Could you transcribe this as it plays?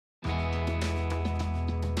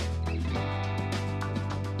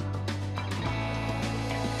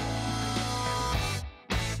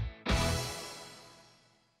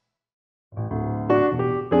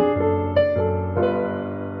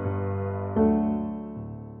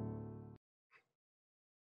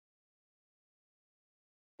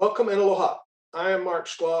Welcome and aloha. I am Mark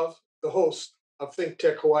Shklov, the host of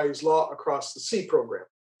ThinkTech Hawaii's Law Across the Sea program.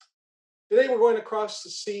 Today we're going across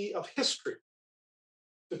the sea of history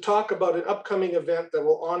to talk about an upcoming event that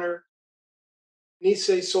will honor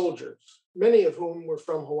Nisei soldiers, many of whom were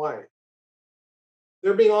from Hawaii.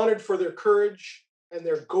 They're being honored for their courage and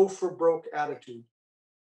their go for broke attitude.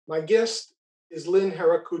 My guest is Lynn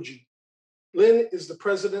Heirakuji. Lynn is the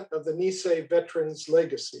president of the Nisei Veterans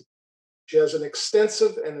Legacy. She has an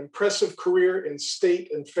extensive and impressive career in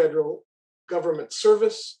state and federal government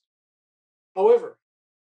service. However,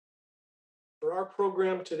 for our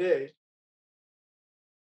program today,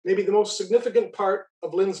 maybe the most significant part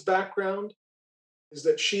of Lynn's background is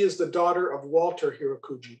that she is the daughter of Walter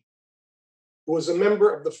Heirakuji, who was a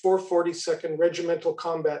member of the 442nd Regimental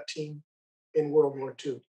Combat Team in World War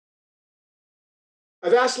II.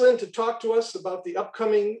 I've asked Lynn to talk to us about the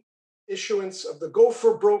upcoming issuance of the Go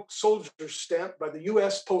for Broke Soldier Stamp by the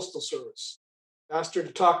U.S. Postal Service. I asked her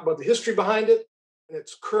to talk about the history behind it and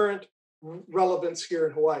its current relevance here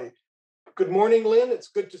in Hawaii. Good morning, Lynn. It's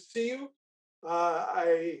good to see you.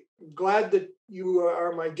 I'm glad that you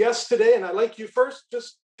are my guest today, and I'd like you first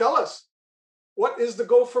just tell us, what is the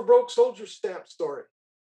Go for Broke Soldier Stamp story?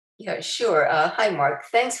 Yeah, sure. Hi, Mark.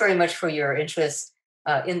 Thanks very much for your interest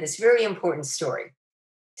in this very important story.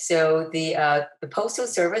 So the Postal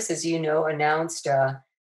Service, as you know, announced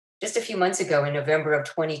just a few months ago in November of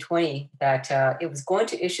 2020 that it was going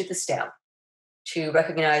to issue the stamp to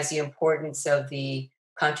recognize the importance of the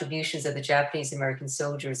contributions of the Japanese American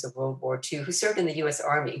soldiers of World War II who served in the U.S.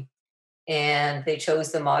 Army. And they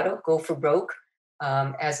chose the motto, Go for Broke,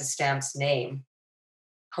 as the stamp's name.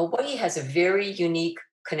 Hawaii has a very unique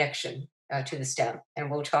connection to the stamp, and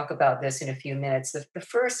we'll talk about this in a few minutes. The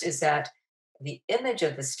first is that the image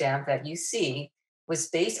of the stamp that you see was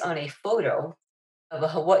based on a photo of a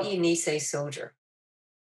Hawaii Nisei soldier.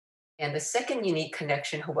 And the second unique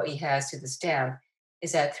connection Hawaii has to the stamp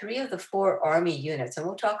is that 3 of the 4 Army units, and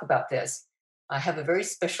we'll talk about this, have a very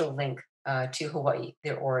special link to Hawaii,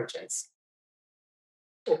 their origins.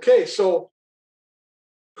 Okay, so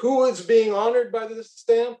who is being honored by this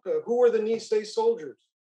stamp? Who are the Nisei soldiers?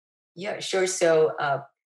 Yeah, sure. So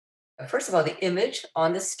first of all, the image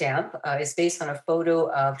on the stamp is based on a photo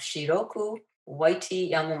of Shiroku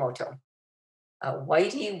Whitey Yamamoto.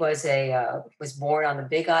 Whitey was born on the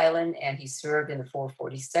Big Island, and he served in the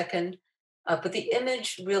 442nd. But the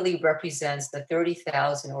image really represents the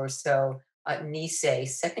 30,000 or so Nisei,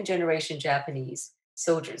 second-generation Japanese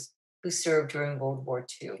soldiers who served during World War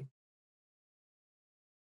II.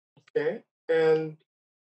 Okay, and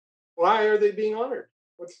why are they being honored?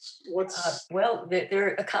 Well,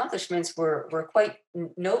 their accomplishments were quite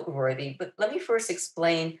noteworthy. But let me first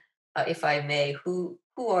explain, if I may, who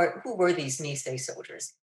were these Nisei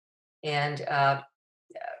soldiers. And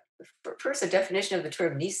first, a definition of the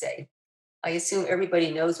term Nisei. I assume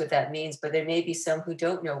everybody knows what that means, but there may be some who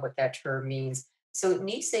don't know what that term means. So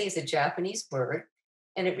Nisei is a Japanese word,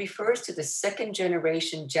 and it refers to the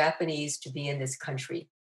second-generation Japanese to be in this country.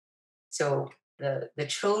 So the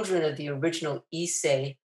children of the original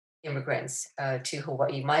Issei immigrants to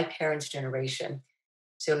Hawaii, my parents' generation.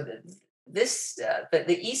 So the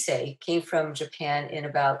Issei came from Japan in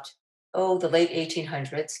about, the late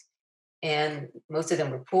 1800s, and most of them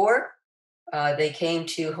were poor. They came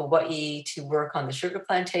to Hawaii to work on the sugar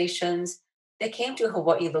plantations. They came to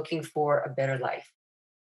Hawaii looking for a better life.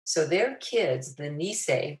 So their kids, the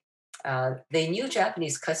Nisei, they knew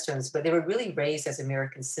Japanese customs, but they were really raised as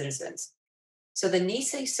American citizens. So the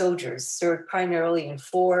Nisei soldiers served primarily in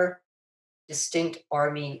 4 distinct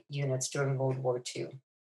Army units during World War II.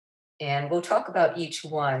 And we'll talk about each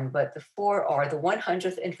one, but the 4 are the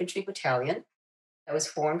 100th Infantry Battalion, that was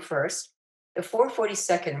formed first, the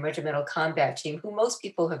 442nd Regimental Combat Team, who most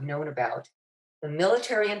people have known about, the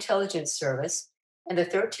Military Intelligence Service, and the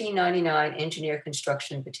 1399 Engineer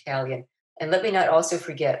Construction Battalion. And let me not also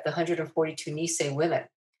forget the 142 Nisei women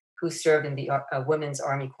who served in the Women's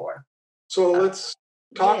Army Corps. So let's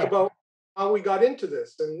talk about how we got into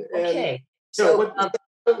this. Okay. So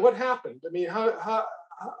what happened? I mean,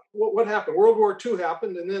 what happened? World War II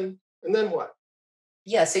happened, and then what?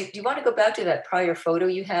 Yeah. So do you want to go back to that prior photo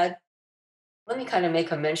you had? Let me kind of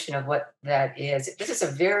make a mention of what that is. This is a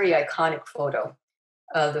very iconic photo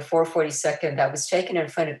of the 442nd that was taken in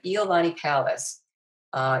front of Iolani Palace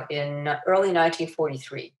in early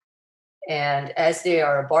 1943. And as they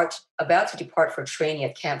are about to depart for training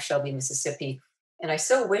at Camp Shelby, Mississippi, and I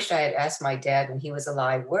so wished I had asked my dad when he was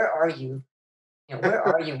alive, where are you? Where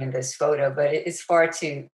are you in this photo? But it's far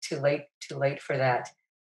too late for that.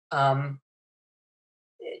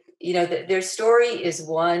 Their story is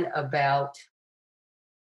one about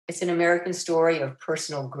It's an American story of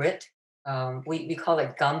personal grit. We call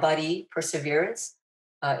it gambari, perseverance,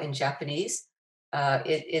 in Japanese.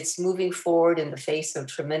 It's moving forward in the face of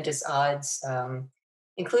tremendous odds,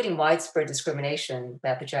 including widespread discrimination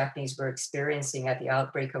that the Japanese were experiencing at the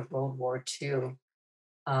outbreak of World War II.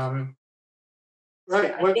 Um,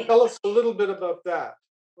 Right. I Well, think, tell us a little bit about that.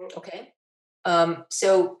 Well, okay.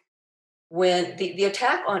 So when the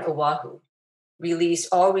attack on Oahu released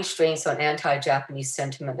all restraints on anti-Japanese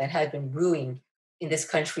sentiment that had been brewing in this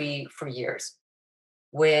country for years.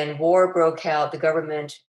 When war broke out, the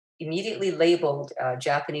government immediately labeled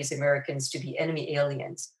Japanese Americans to be enemy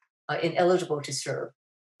aliens, ineligible to serve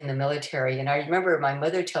in the military. And I remember my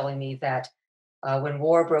mother telling me that when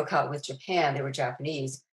war broke out with Japan, they were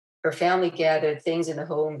Japanese. Her family gathered things in the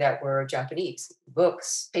home that were Japanese,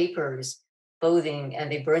 books, papers, clothing,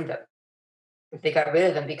 and they burned them. They got rid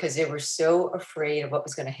of them because they were so afraid of what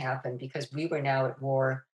was going to happen because we were now at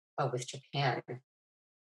war with Japan.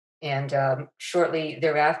 And shortly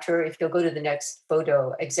thereafter, if you'll go to the next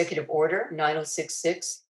photo, Executive Order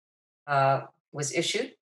 9066 uh, was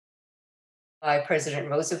issued by President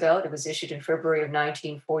Roosevelt. It was issued in February of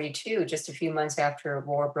 1942, just a few months after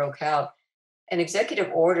war broke out. And Executive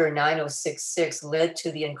Order 9066 led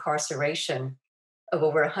to the incarceration of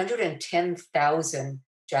over 110,000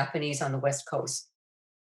 Japanese on the West Coast.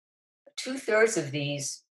 Two-thirds of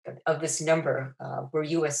this number were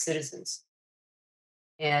U.S. citizens,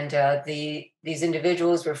 and these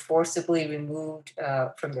individuals were forcibly removed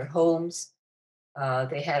from their homes.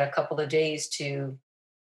 They had a couple of days to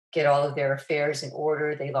get all of their affairs in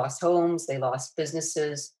order. They lost homes, they lost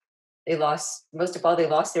businesses, they lost, most of all, they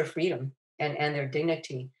lost their freedom and their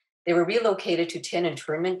dignity. They were relocated to 10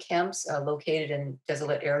 internment camps located in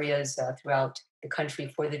desolate areas throughout the country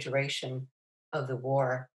for the duration of the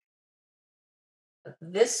war.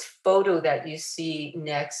 This photo that you see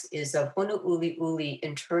next is a Honouliuli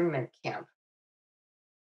internment camp.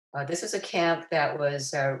 This is a camp that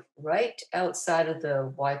was right outside of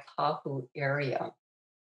the Waipahu area.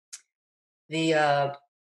 The uh,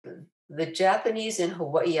 the Japanese in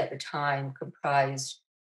Hawaii at the time comprised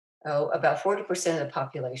about 40% of the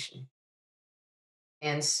population,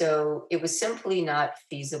 and so it was simply not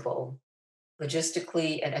feasible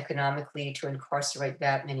logistically and economically to incarcerate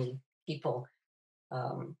that many people.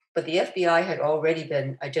 But the FBI had already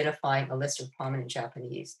been identifying a list of prominent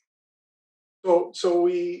Japanese. so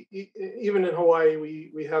even in Hawaii,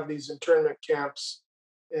 we have these internment camps,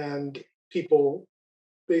 and people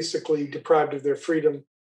basically deprived of their freedom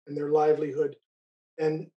and their livelihood.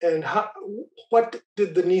 And what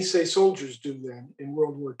did the Nisei soldiers do then in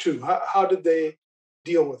World War II? How did they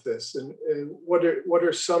deal with this? And what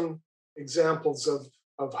are some examples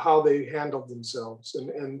of how they handled themselves,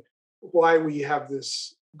 and why we have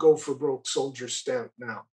this go for broke soldier stamp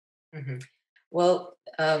now? Mhm. Well,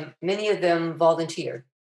 many of them volunteered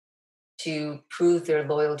to prove their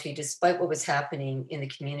loyalty despite what was happening in the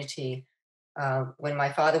community. When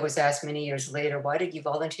my father was asked many years later, why did you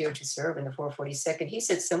volunteer to serve in the 442nd? He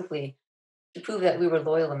said simply to prove that we were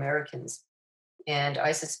loyal Americans. And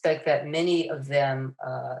I suspect that many of them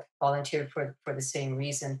volunteered for the same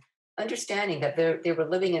reason, understanding that they were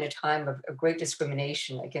living in a time of great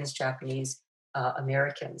discrimination against Japanese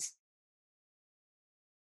Americans.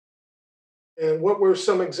 And what were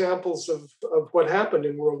some examples of what happened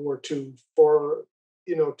in World War II for,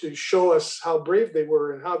 to show us how brave they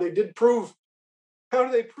were and how do they prove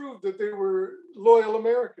that they were loyal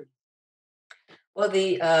Americans? Well,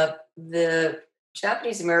 the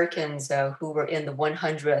Japanese Americans who were in the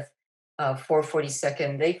 100th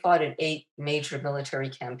 442nd, they fought in 8 major military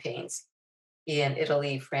campaigns in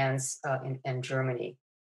Italy, France, and Germany.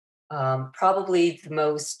 Probably the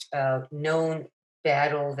most known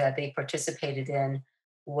battle that they participated in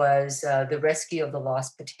was the rescue of the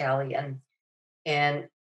Lost Battalion. And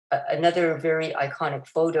another very iconic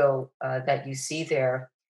photo that you see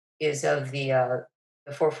there is of the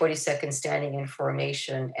 442nd standing in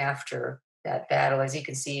formation after that battle. As you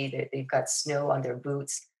can see, they've got snow on their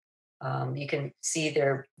boots. You can see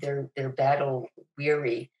they're battle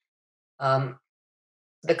weary. Um,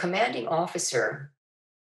 the commanding officer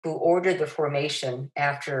who ordered the formation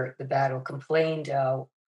after the battle complained,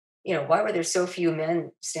 why were there so few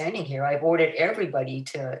men standing here? I've ordered everybody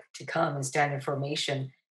to come and stand in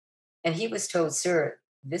formation. And he was told, sir,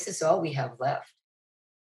 this is all we have left.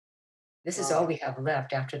 This is all Wow. we have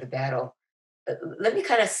left after the battle. Let me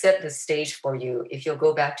kind of set the stage for you if you'll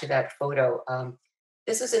go back to that photo.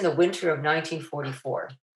 This was in the winter of 1944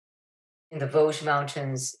 in the Vosges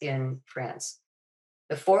Mountains in France.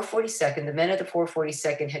 The 442nd, the men of the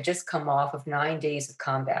 442nd had just come off of 9 days of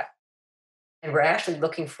combat. and were actually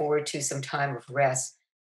looking forward to some time of rest.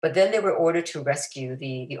 But then they were ordered to rescue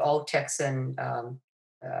the all Texan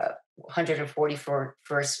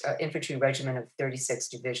 144th Infantry Regiment of 36th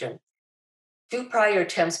Division. Two prior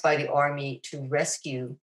attempts by the Army to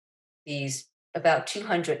rescue these about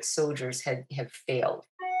 200 soldiers have failed.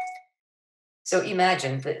 So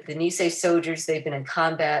imagine the Nisei soldiers, they've been in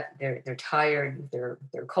combat, they're tired, they're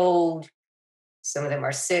cold, some of them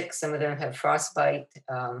are sick, some of them have frostbite.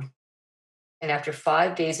 And after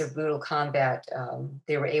 5 days of brutal combat,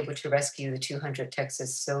 they were able to rescue the 200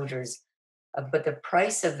 Texas soldiers. But the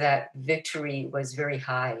price of that victory was very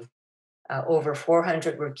high. Over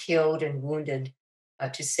 400 were killed and wounded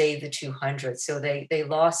to save the 200. So they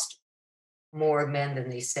lost more men than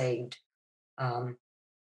they saved.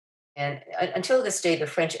 And until this day, the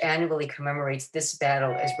French annually commemorates this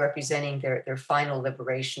battle as representing their final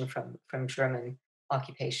liberation from German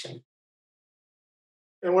occupation.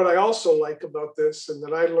 And what I also like about this, and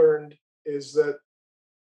that I learned, is that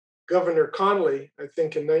Governor Connolly, I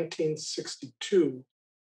think in 1962,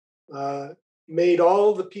 made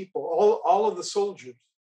all the people, all of the soldiers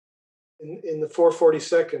in the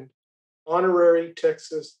 442nd, honorary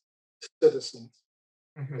Texas citizens.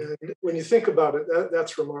 Mm-hmm. And when you think about it,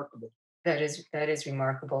 that's remarkable. That is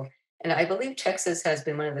remarkable. And I believe Texas has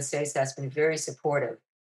been one of the states that's been very supportive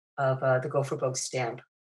of the Go for Broke stamp.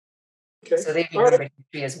 Okay. So they remember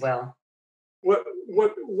history as well.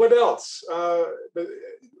 What else?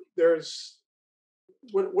 There's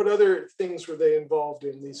what other things were they involved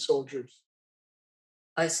in, these soldiers?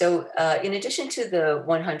 So in addition to the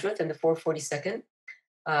 100th and the 442nd,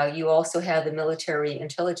 you also have the Military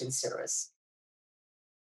Intelligence Service.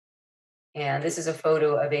 And this is a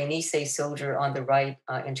photo of a Nisei soldier on the right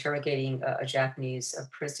interrogating a Japanese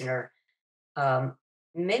prisoner.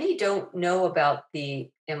 Many don't know about the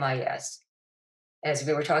MIS. As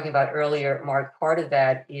we were talking about earlier, Mark, part of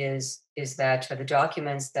that is that the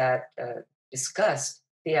documents that discussed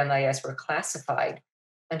the MIS were classified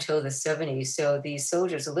until the 70s. So these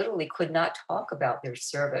soldiers literally could not talk about their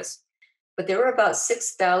service. But there were about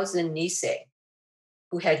 6,000 Nisei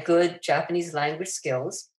who had good Japanese language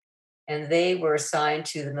skills, and they were assigned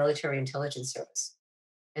to the Military Intelligence Service.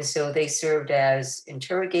 And so they served as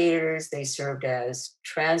interrogators, they served as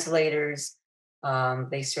translators,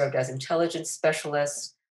 they served as intelligence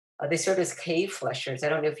specialists, they served as cave flushers. I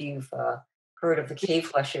don't know if you've heard of the cave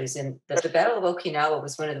flushers. And the Battle of Okinawa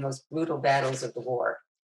was one of the most brutal battles of the war.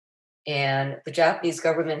 And the Japanese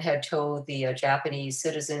government had told the Japanese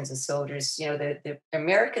citizens and soldiers, the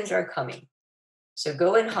Americans are coming. So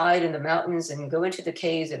go and hide in the mountains and go into the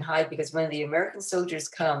caves and hide, because when the American soldiers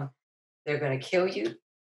come, they're going to kill you.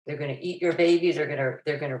 They're going to eat your babies. They're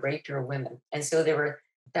going to rape your women. And so there were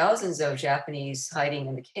thousands of Japanese hiding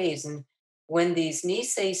in the caves. And when these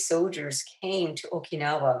Nisei soldiers came to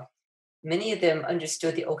Okinawa, many of them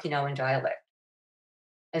understood the Okinawan dialect.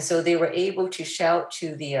 And so they were able to shout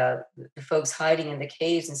to the folks hiding in the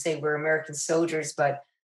caves and say, "We're American soldiers, but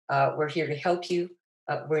we're here to help you.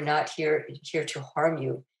 We're not here to harm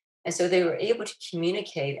you." And so they were able to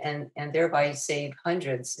communicate and thereby save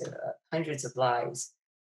hundreds of lives.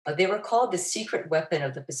 They were called the secret weapon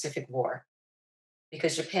of the Pacific War,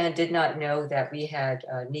 because Japan did not know that we had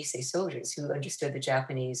Nisei soldiers who understood the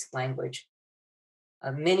Japanese language.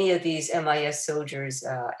 Many of these MIS soldiers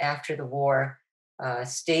after the war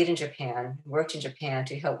stayed in Japan, worked in Japan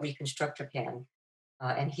to help reconstruct Japan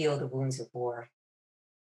and heal the wounds of war.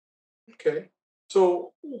 Okay.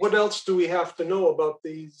 So what else do we have to know about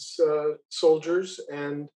these soldiers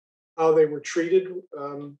and how they were treated,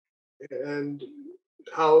 and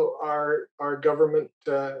how our government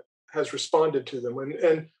has responded to them?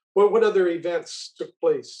 And what other events took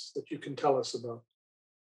place that you can tell us about?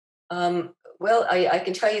 Well, I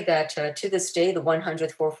can tell you that to this day, the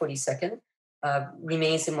 100th 442nd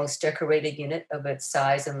remains the most decorated unit of its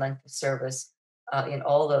size and length of service in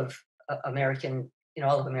all of American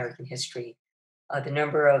history. The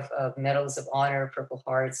number of medals of honor, Purple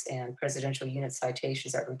Hearts, and presidential unit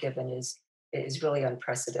citations that were given is really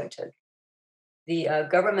unprecedented. The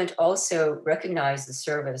government also recognized the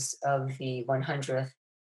service of the 100th,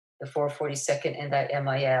 the 442nd, and that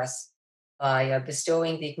MIS by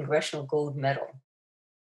bestowing the Congressional Gold Medal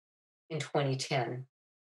in 2010.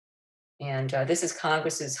 And this is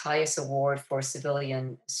Congress's highest award for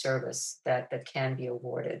civilian service that can be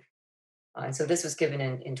awarded. And so this was given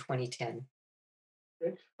in 2010.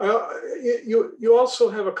 Okay. You also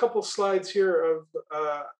have a couple slides here of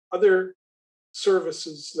other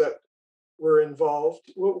services that were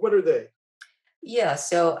involved. What are they? Yeah,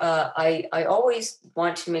 so I always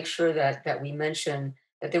want to make sure that we mention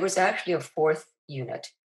that there was actually a fourth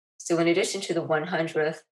unit. So in addition to the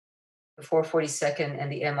 100th, the 442nd,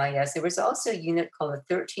 and the MIS, there was also a unit called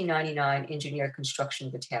the 1399 Engineer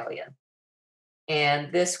Construction Battalion.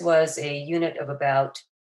 And this was a unit of about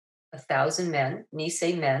 1,000 men,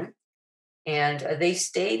 Nisei men, and they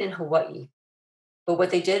stayed in Hawaii. But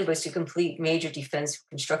what they did was to complete major defense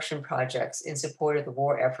construction projects in support of the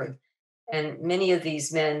war effort. And many of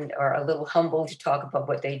these men are a little humble to talk about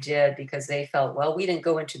what they did because they felt, well, we didn't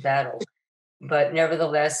go into battle, but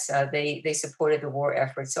nevertheless, they supported the war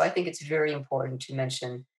effort. So I think it's very important to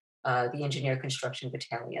mention the Engineer Construction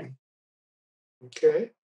Battalion.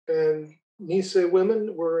 Okay. And Nisei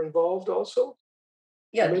women were involved also?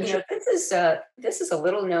 You Yeah, mentioned, this is a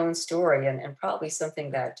little known story and probably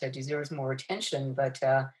something that deserves more attention. But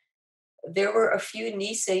there were a few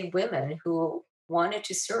Nisei women who wanted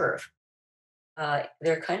to serve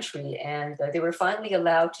their country, and they were finally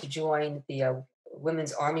allowed to join the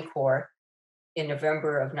Women's Army Corps in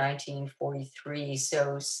November of 1943.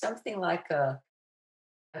 So something like, I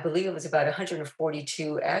believe it was about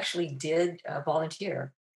 142 actually did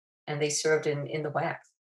volunteer, and they served in the WACs.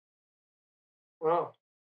 wow.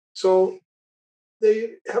 So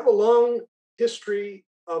they have a long history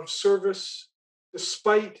of service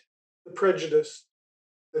despite the prejudice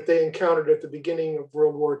that they encountered at the beginning of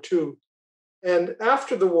World War II. And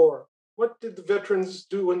after the war, what did the veterans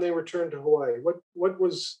do when they returned to Hawaii? What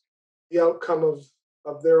was the outcome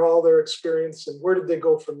of their experience, and where did they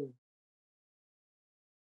go from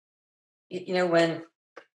there?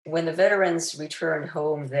 When the veterans returned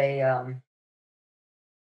home, they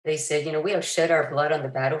said, we have shed our blood on the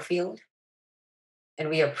battlefield, and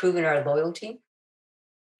we have proven our loyalty,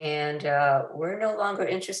 and we're no longer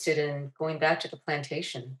interested in going back to the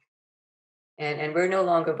plantation, and we're no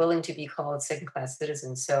longer willing to be called second-class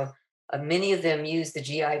citizens. So many of them used the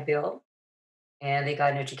GI Bill, and they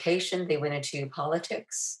got an education. They went into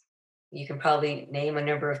politics. You can probably name a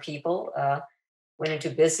number of people. Went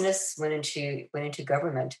into business, went into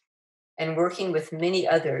government, and working with many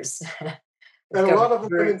others. And a lot of them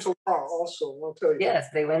went Government, into law also, I'll tell you. yes,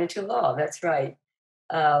 they went into law. That's right.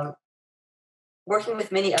 Um, Working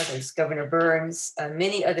with many others, Governor Burns,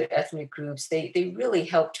 many other ethnic groups, they really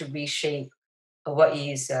helped to reshape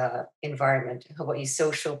Hawaii's environment, Hawaii's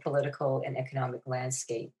social, political, and economic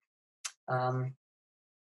landscape. Um,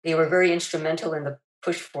 they were very instrumental in the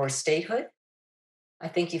push for statehood. I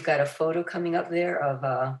think you've got a photo coming up there of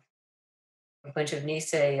a bunch of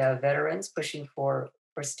Nisei veterans pushing for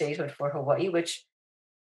statehood for Hawaii, which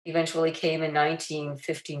eventually came in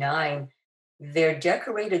 1959. Their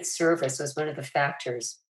decorated service was one of the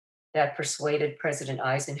factors that persuaded President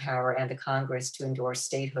Eisenhower and the Congress to endorse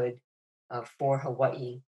statehood for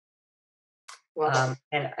Hawaii. Wow.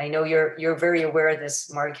 And I know you're very aware of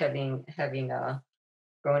this, Mark, having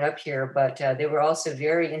grown up here, but they were also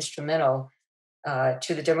very instrumental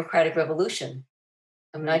to the Democratic Revolution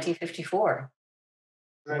of Mm, 1954,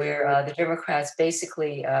 right, where right. the Democrats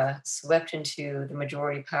basically swept into the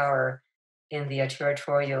majority power in the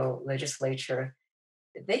territorial legislature.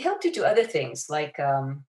 They helped to do other things like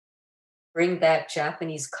bring back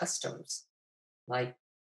Japanese customs, like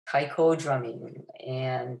taiko drumming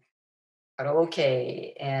and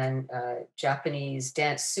karaoke and Japanese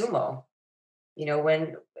dance sumo.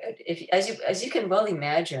 When if as you can well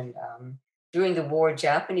imagine, during the war,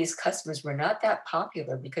 Japanese customs were not that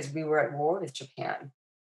popular because we were at war with Japan.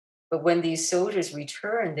 But when these soldiers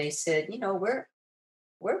returned, they said,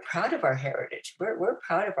 we're proud of our heritage. We're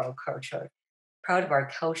proud of our culture, proud of our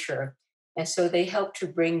culture. And so they helped to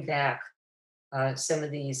bring back some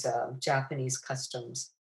of these Japanese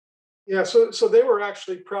customs. Yeah, so they were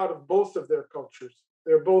actually proud of both of their cultures.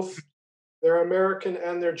 They're both their American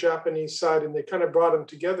and their Japanese side, and they kind of brought them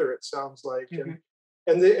together. It sounds like, Mhm.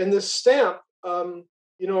 and this stamp,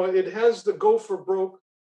 it has the "Go for Broke"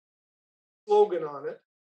 slogan on it,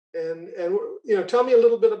 and tell me a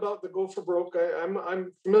little bit about the "Go for Broke."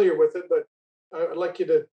 I'm familiar with it, but I'd like you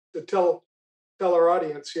to tell our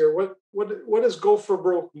audience here what does "Go for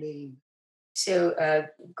Broke" mean? So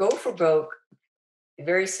go for broke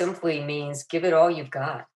very simply means give it all you've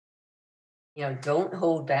got. Don't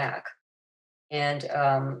hold back. And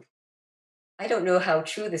I don't know how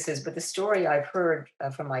true this is, but the story I've heard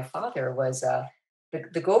from my father was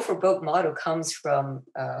the go for broke motto comes from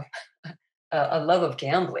a love of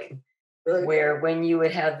gambling, Right. where when you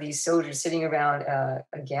would have these soldiers sitting around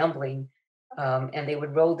gambling, and they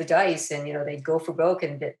would roll the dice, and they'd go for broke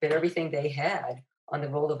and bet everything they had on the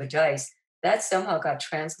roll of a dice. That somehow got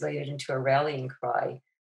translated into a rallying cry,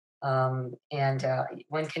 and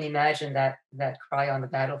one can imagine that cry on the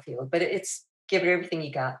battlefield. But it's give it everything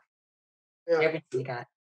you got, Yeah. everything you got.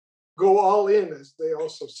 go all in, as they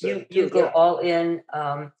also said. You go all in,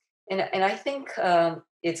 and I think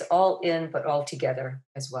it's all in, but all together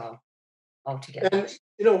as well, all together.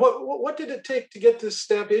 And what did it take to get this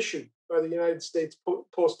stamp issued by the United States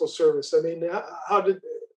Postal Service? I mean, how did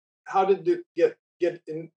it get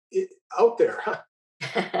out there?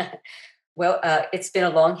 Well, it's been a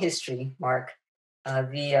long history, Mark.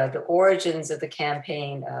 The origins of the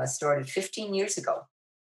campaign started 15 years ago,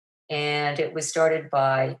 and it was started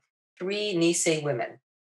by three Nisei women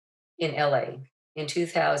in LA in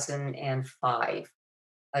 2005.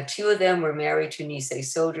 Two of them were married to Nisei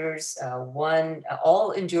soldiers. One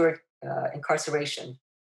all endured incarceration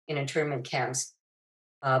in internment camps.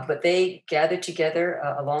 But they gathered together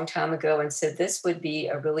a long time ago and said this would be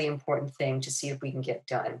a really important thing to see if we can get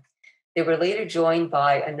done. They were later joined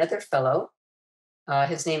by another fellow.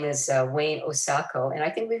 His name is Wayne Osako. And I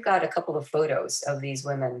think we've got a couple of photos of these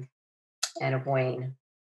women and of Wayne.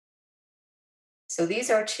 So these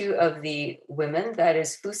are two of the women. That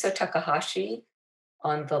is Fusa Takahashi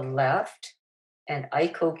on the left and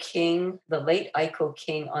Aiko King, the late Aiko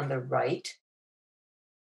King on the right.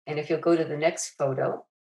 And if you'll go to the next photo,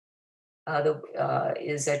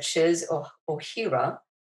 is Chiz Ohira,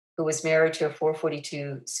 who was married to a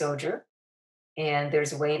 442 soldier. And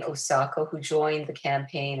there's Wayne Osako, who joined the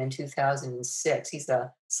campaign in 2006. He's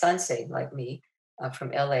a sansei like me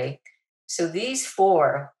from LA. So these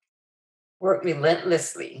four worked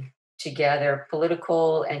relentlessly to gather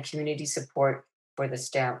political and community support for the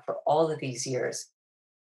stamp for all of these years.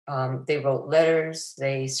 They wrote letters,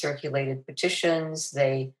 they circulated petitions,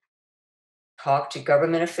 they talked to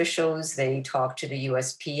government officials, they talked to the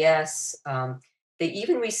USPS. They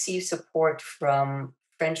even received support from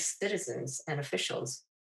French citizens and officials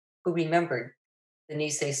who remembered the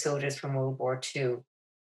Nisei soldiers from World War II.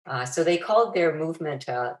 So they called their movement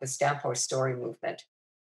the Stamp Our Story movement.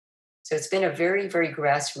 So it's been a very, very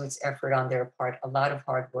grassroots effort on their part, a lot of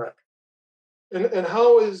hard work. And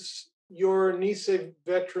how is your Nisei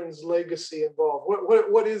Veterans Legacy involved?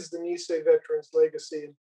 What is the Nisei Veterans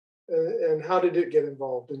Legacy, and how did it get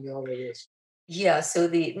involved in all of this? Yeah, so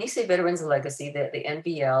the Nisei Veterans Legacy, the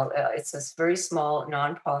NVL, it's a very small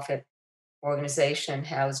nonprofit organization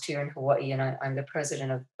housed here in Hawaii, and I'm the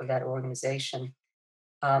president of that organization.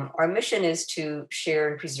 Our mission is to share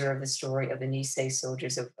and preserve the story of the Nisei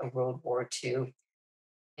soldiers of World War II.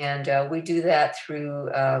 And we do that through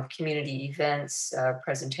community events,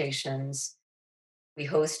 presentations. We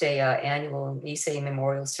host a annual Nisei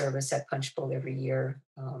Memorial Service at Punch Bowl every year.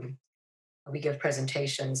 We give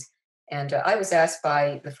presentations. And I was asked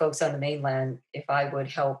by the folks on the mainland if I would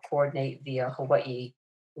help coordinate the Hawaii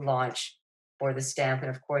launch for the stamp. And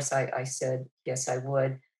of course, I said, yes, I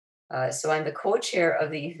would. So I'm the co-chair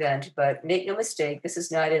of the event, but make no mistake, this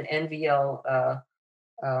is not an NVL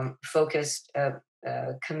focused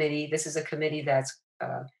committee. This is a committee that's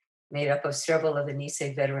made up of several of the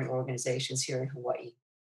Nisei veteran organizations here in Hawaii.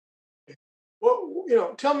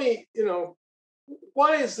 Well, tell me,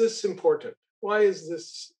 why is this important? Why is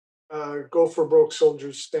this Go for Broke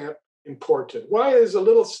Soldiers stamp important? Why is a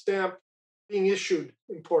little stamp being issued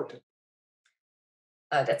important?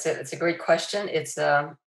 That's a great question. It's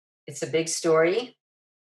a big story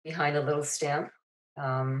behind a little stamp.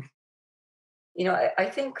 I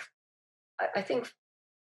think,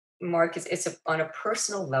 Mark, it's on a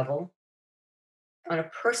personal level. On a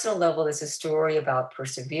personal level, it's a story about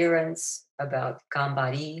perseverance, about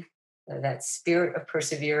gambari, that spirit of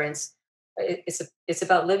perseverance. It's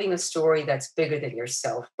about living a story that's bigger than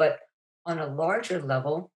yourself. But on a larger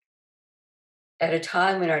level, at a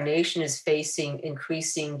time when our nation is facing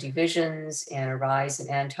increasing divisions and a rise in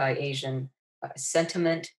anti-Asian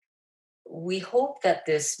sentiment, we hope that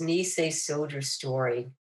this Nisei soldier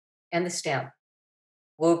story and the stamp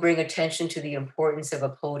will bring attention to the importance of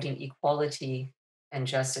upholding equality and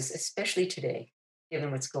justice, especially today, given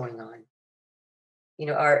what's going on.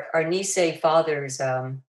 Our Nisei fathers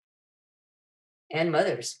and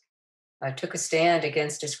mothers took a stand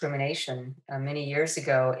against discrimination many years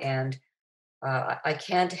ago, and I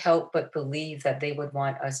can't help but believe that they would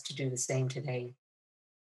want us to do the same today.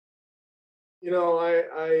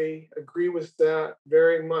 I agree with that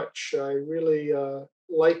very much. I really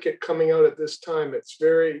like it coming out at this time. It's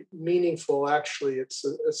very meaningful, actually. It's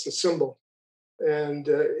a symbol. And,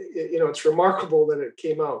 it's remarkable that it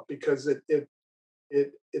came out because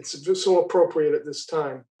it's so appropriate at this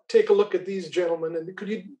time. Take a look at these gentlemen. And could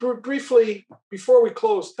you briefly, before we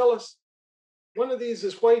close, tell us, one of these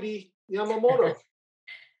is Whitey Yamamoto.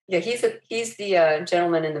 Yeah, he's the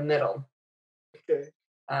gentleman in the middle. Okay.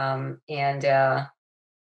 And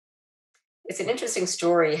it's an interesting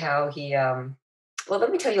story how he Well, let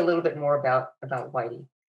me tell you a little bit more about Whitey.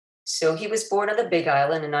 So he was born on the Big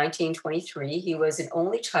Island in 1923. He was an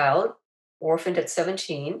only child, orphaned at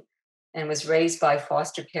 17, and was raised by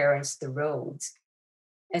foster parents, the Rhodes.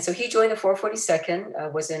 And so he joined the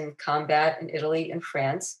 442nd, was in combat in Italy and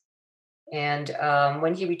France. And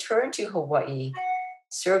when he returned to Hawaii,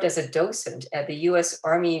 served as a docent at the U.S.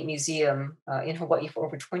 Army Museum in Hawaii for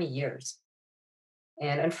over 20 years.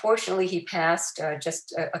 And unfortunately, he passed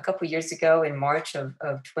just a couple years ago in March of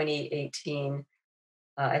 2018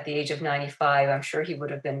 at the age of 95. I'm sure he would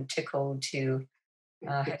have been tickled to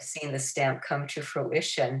have seen the stamp come to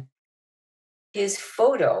fruition. His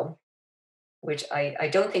photo, which I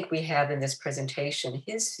don't think we have in this presentation,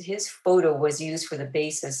 his photo was used for the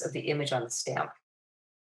basis of the image on the stamp.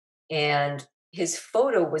 And his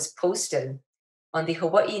photo was posted on the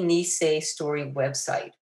Hawaii Nisei Story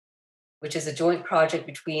website, which is a joint project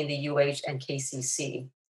between the UH and KCC.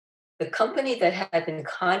 The company that had been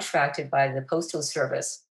contracted by the Postal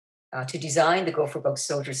Service to design the Go for Broke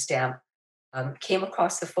Soldier stamp came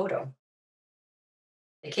across the photo.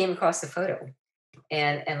 They came across the photo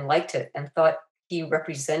and liked it and thought he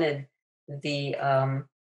represented the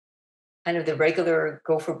kind of the regular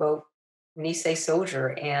Go for Broke Nisei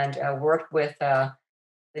soldier, and worked with the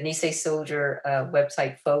Nisei Soldier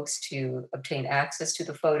website folks to obtain access to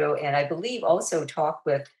the photo, and I believe also talked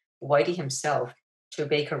with Whitey himself to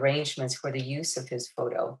make arrangements for the use of his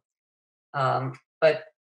photo. But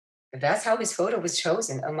that's how his photo was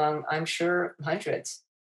chosen among, I'm sure, hundreds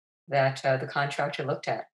that the contractor looked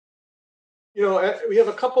at. You know, we have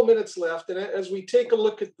a couple minutes left, and as we take a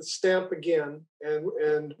look at the stamp again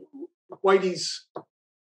and Whitey's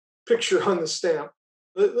picture on the stamp,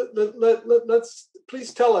 let's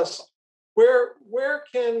please tell us where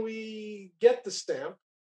can we get the stamp,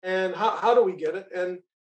 and how do we get it, and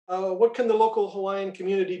what can the local Hawaiian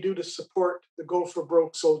community do to support the Go for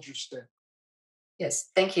Broke Soldier stamp?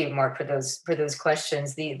 Yes, thank you, Mark, for those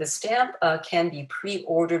questions. The stamp can be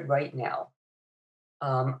pre-ordered right now.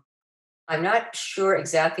 I'm not sure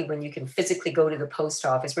exactly when you can physically go to the post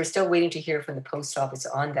office. We're still waiting to hear from the post office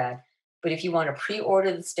on that. But if you want to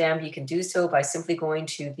pre-order the stamp, you can do so by simply going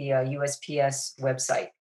to the USPS website.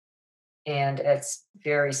 And it's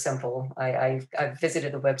very simple. I've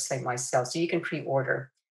visited the website myself, so you can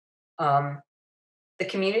pre-order. The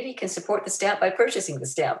community can support the stamp by purchasing the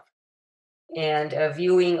stamp and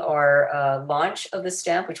viewing our launch of the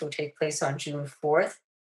stamp, which will take place on June 4th.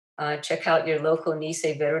 Check out your local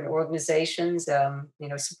Nisei veteran organizations.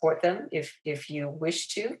 Support them if you wish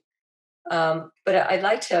to. But I'd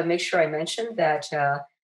like to make sure I mention that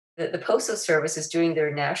the Postal Service is doing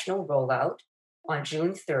their national rollout on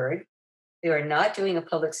June 3rd. They are not doing a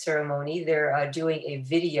public ceremony. They're doing a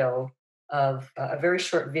video of a very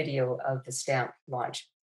short video of the stamp launch.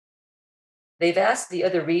 They've asked the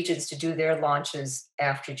other regions to do their launches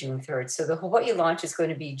after June 3rd. So the Hawaii launch is going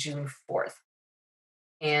to be June 4th.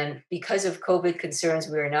 And because of COVID concerns,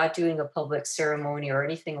 we are not doing a public ceremony or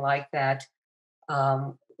anything like that.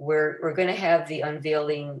 We're going to have the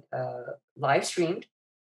unveiling live streamed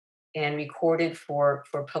and recorded for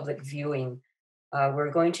public viewing.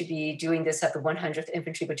 We're going to be doing this at the 100th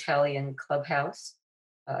Infantry Battalion Clubhouse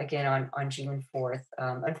again on June 4th.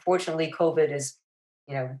 Unfortunately, COVID is,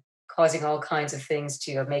 causing all kinds of things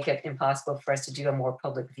to make it impossible for us to do a more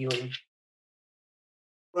public viewing.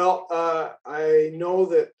 Well, I know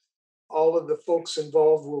that all of the folks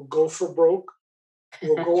involved will go for broke.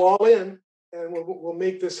 We'll go all in, and we'll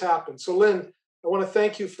make this happen. So, Lynn, I want to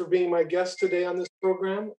thank you for being my guest today on this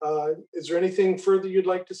program. Is there anything further you'd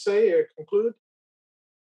like to say or conclude?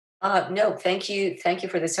 No, thank you. Thank you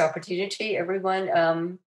for this opportunity,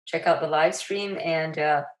 everyone. Check out the live stream and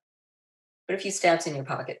put a few stamps in your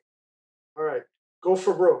pocket. All right. Go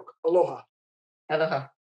for broke. Aloha. Aloha.